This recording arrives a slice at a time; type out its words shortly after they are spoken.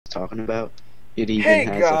talking about. It even Hey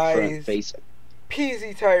has a front guys, face.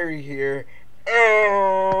 PZ Tyree here,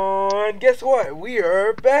 and guess what? We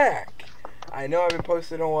are back. I know I've been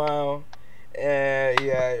posting a while, and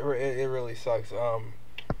yeah, it really sucks. I'm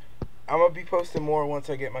gonna be posting more once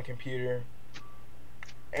I get my computer,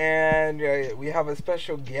 and we have a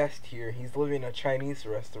special guest here. He's living in a Chinese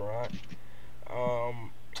restaurant.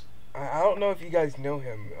 Um, I don't know if you guys know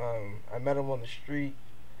him. I met him on the street.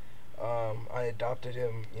 I adopted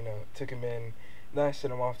him, took him in. Then I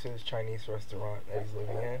sent him off to his Chinese restaurant that he's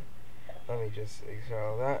living in. Let me just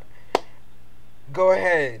exhale that. Go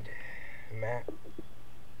ahead, Matt.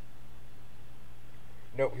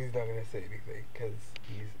 Nope, he's not gonna say anything because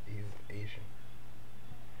he's Asian.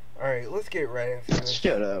 All right, let's get right into this.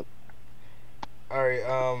 Shut up. All right,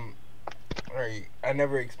 all right. I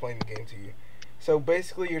never explained the game to you. So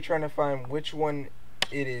basically, you're trying to find which one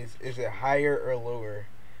it is. Is it higher or lower?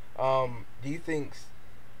 Do you think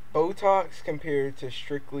Botox compared to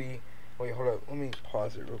strictly? Wait, hold up. Let me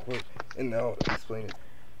pause it real quick, and I'll explain it.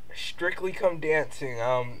 Strictly Come Dancing.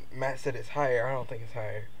 Matt said it's higher. I don't think it's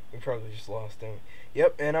higher. We probably just lost him.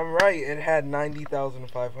 Yep, and I'm right. It had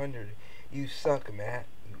 90,500. You suck, Matt.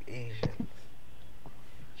 You Asians.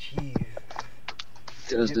 Jeez.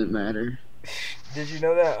 Did, Doesn't matter. did you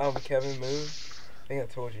know that Kevin moved? I think I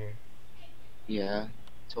told you. Yeah.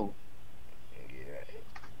 So Yeah.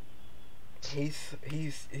 He's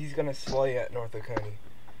gonna slay at North County.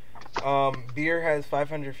 Beer has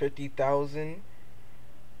 550,000.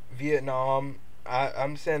 Vietnam.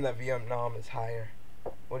 I'm saying that Vietnam is higher.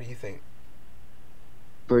 What do you think?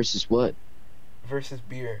 versus what? Versus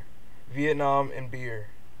beer. Vietnam and beer.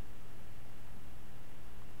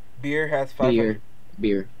 Beer has 500. Beer.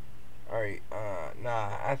 Beer. Alright,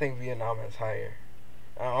 nah, I think Vietnam is higher.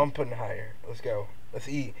 I'm putting higher. Let's go. Let's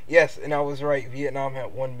eat. Yes, and I was right. Vietnam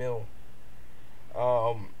had 1 mil.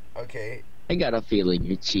 Okay. I got a feeling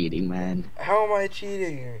you're cheating, man. How am I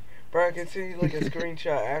cheating? Bro, I can send you like a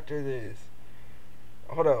screenshot after this.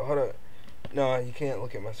 Hold up, hold up. No, you can't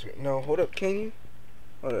look at my screen. No, hold up, can you?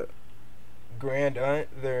 Hold up. Grand aunt,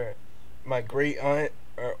 my great aunt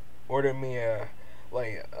ordered me a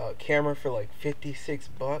camera for like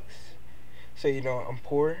 $56. So I'm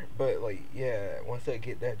poor, but like yeah, once I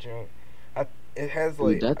get that junk, it has Dude,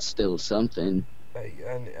 like that's still something.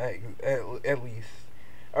 at least.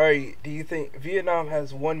 All right, do you think Vietnam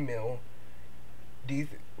has 1 mil?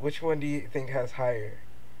 Which one do you think has higher?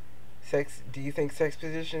 Sex? Do you think sex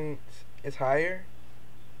positions is higher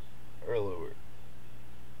or lower?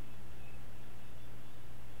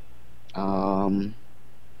 Um.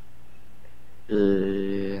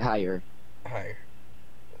 Higher. Higher.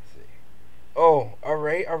 Let's see. Oh, all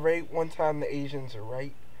right, all right. One time the Asians are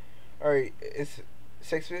right. All right, it's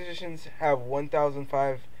sex positions have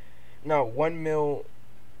 1,005. No, 1 mil.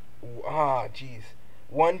 Ah, jeez.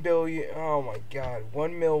 1 billion. Oh my God.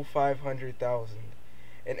 1,500,000.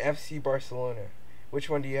 And FC Barcelona. Which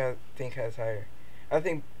one do you think has higher? I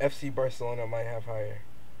think FC Barcelona might have higher.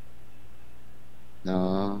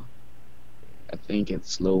 No, I think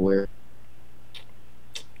it's lower.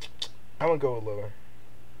 I'm gonna go with lower.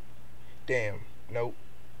 Damn. Nope.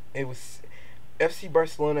 It was FC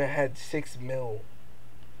Barcelona had 6 mil.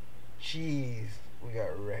 Jeez, we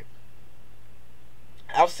got wrecked.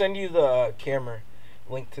 I'll send you the camera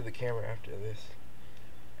link to the camera after this.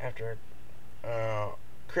 After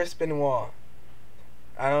Chris Benoit.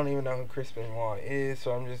 I don't even know who Chris Benoit is,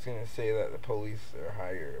 so I'm just gonna say that the police are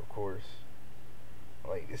higher, of course.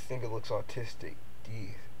 Like this nigga looks autistic.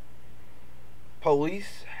 Jeez.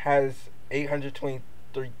 Police has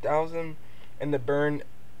 823,000, and the burn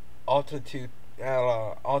altitude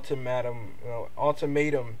ultimatum.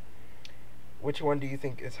 Which one do you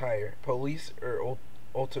think is higher, police or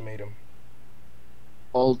ultimatum?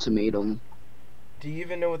 Ultimatum. Do you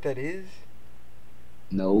even know what that is?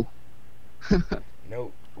 No.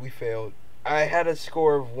 Nope, we failed. I had a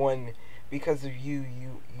score of 1 because of you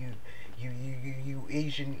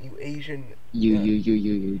Asian, you Asian.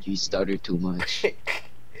 You started too much.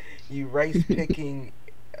 You rice picking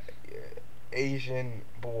Asian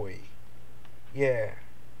boy. Yeah.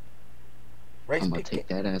 Rice I'm gonna picking. take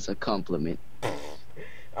that as a compliment.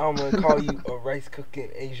 I'm gonna call you a rice cooking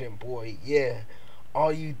Asian boy. Yeah.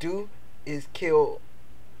 All you do is kill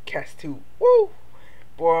cats too. Woo!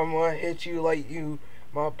 Boy, I'm gonna hit you like you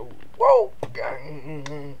my whoa.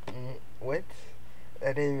 What?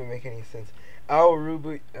 That didn't even make any sense. El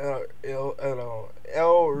Rubius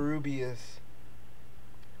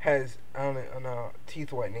has I don't know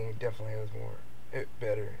teeth whitening definitely has more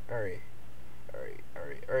better. Alright.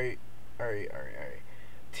 Alright.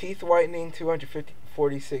 Teeth whitening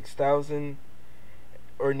 246,000.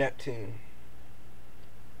 or Neptune?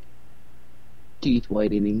 Teeth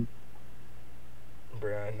whitening.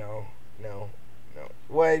 Bruh, no, no, no.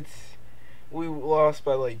 What? We lost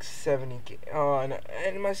by like 70. Oh,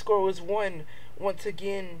 and my score was 1. Once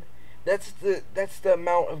again, that's the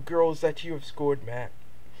amount of girls that you have scored, Matt.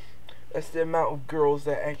 That's the amount of girls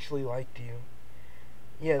that actually liked you.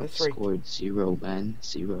 Yeah, I've that's right. scored 0, man.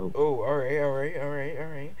 0. Oh, alright, alright, alright,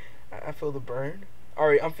 alright. I feel the burn.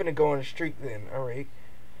 Alright, I'm finna go on a streak then. Alright.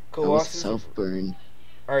 That was Colossus. self-burn.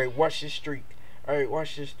 Alright, watch this streak. Alright,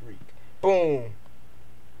 watch this streak. Boom.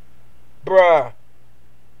 Bruh.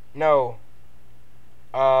 No.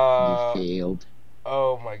 You failed.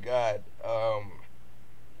 Oh my god.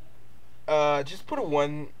 Just put a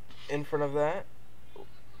 1 in front of that.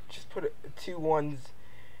 Just put 2 1s.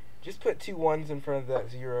 Just put 2 1s in front of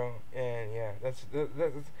that 0, and yeah, that's the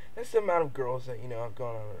amount of girls that I've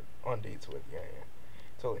gone on dates with. Yeah,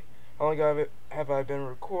 totally. How long have I been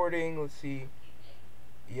recording? Let's see.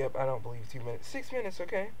 Yep, I don't believe 2 minutes. 6 minutes,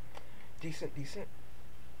 okay. Decent.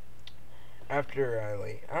 After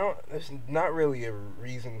I don't. There's not really a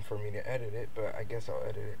reason for me to edit it, but I guess I'll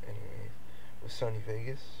edit it anyways. With Sony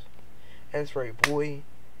Vegas. That's right, boy.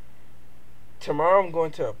 Tomorrow I'm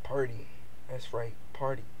going to a party. That's right,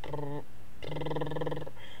 party.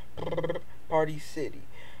 Party City.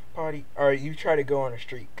 Party. Alright, you try to go on a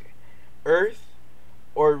streak. Earth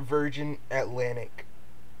or Virgin Atlantic?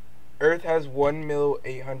 Earth has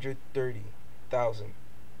 1,830,000.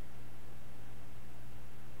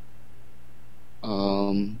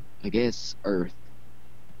 I guess Earth.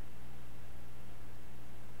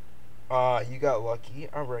 You got lucky.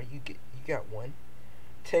 Alright, you got 1.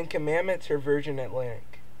 10 Commandments or Virgin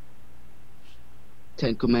Atlantic?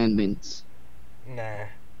 10 Commandments. Nah.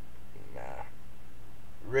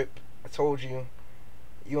 Rip. I told you.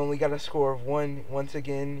 You only got a score of 1. Once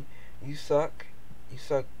again, you suck. You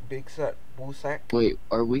suck, big sack, bull sack. Wait,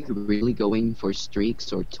 are we really going for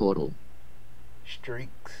streaks or total?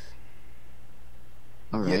 Streaks.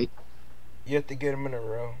 Alright. You have to get them in a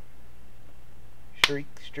row. Streak.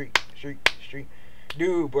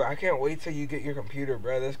 Dude, bro, I can't wait till you get your computer,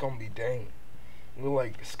 bro. That's gonna be dang. We'll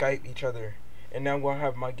like Skype each other. And now I'm gonna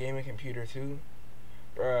have my gaming computer too.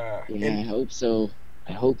 Bruh. Yeah, I hope so.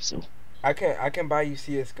 I can buy you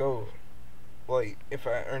CSGO. Like, if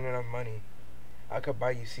I earn enough money, I could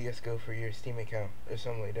buy you CSGO for your Steam account or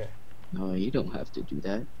something like that. No, you don't have to do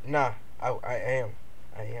that. Nah, I am.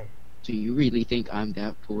 Do you really think I'm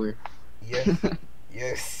that poor? Yes.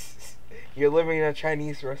 Yes. You're living in a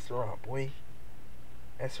Chinese restaurant, boy.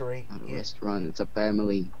 That's right. Not a restaurant, it's a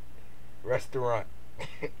family. Restaurant.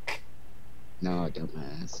 No,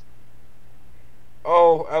 dumbass.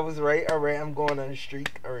 Oh, I was right. Alright, I'm going on a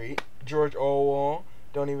streak. Alright. George Orwell.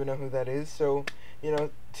 Don't even know who that is. So,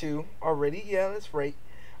 2 already. Yeah, that's right.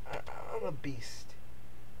 I'm a beast.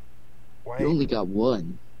 Why? You only got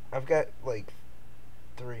 1. I've got like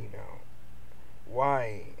 3 now.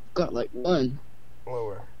 Why? Got like 1.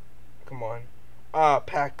 Lower. Come on.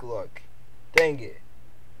 Pack luck. Dang it.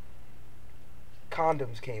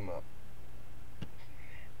 Condoms came up.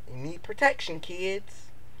 You need protection, kids.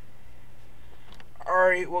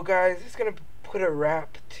 Alright, well guys, it's gonna put a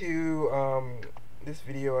wrap to this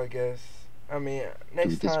video, I guess. I mean, next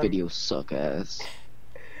Dude, this time video suck ass.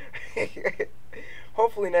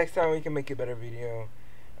 hopefully next time we can make a better video.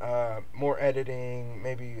 More editing,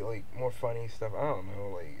 maybe like more funny stuff. I don't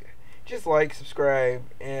know, like just like, subscribe,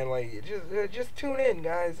 and like just tune in,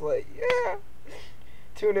 guys. Like, yeah.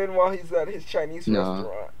 Tune in while he's at his Chinese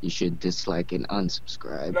restaurant. You should dislike and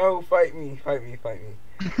unsubscribe. No, fight me.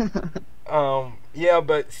 Yeah,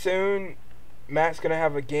 but soon Matt's gonna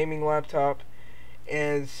have a gaming laptop,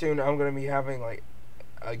 and soon I'm gonna be having like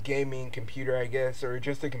a gaming computer, I guess, or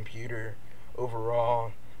just a computer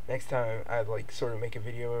overall. Next time I'd like sort of make a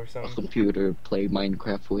video or something. A computer, play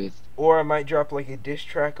Minecraft with. Or I might drop like a diss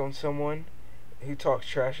track on someone who talks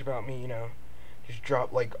trash about me, just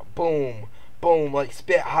drop like boom, like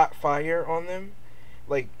spit hot fire on them,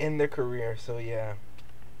 like in their career. So yeah.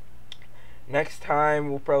 Next time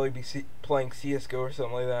we'll probably be playing CSGO or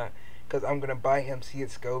something like that, because I'm gonna buy him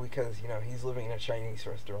CSGO because he's living in a Chinese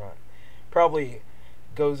restaurant. Probably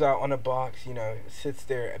goes out on a box, sits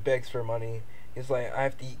there, begs for money. He's like, I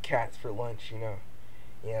have to eat cats for lunch,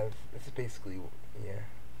 Yeah, it's basically, yeah.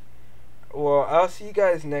 Well, I'll see you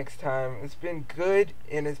guys next time. It's been good,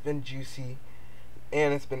 and it's been juicy,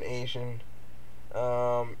 and it's been Asian.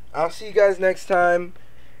 I'll see you guys next time.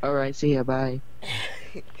 Alright, see ya, bye.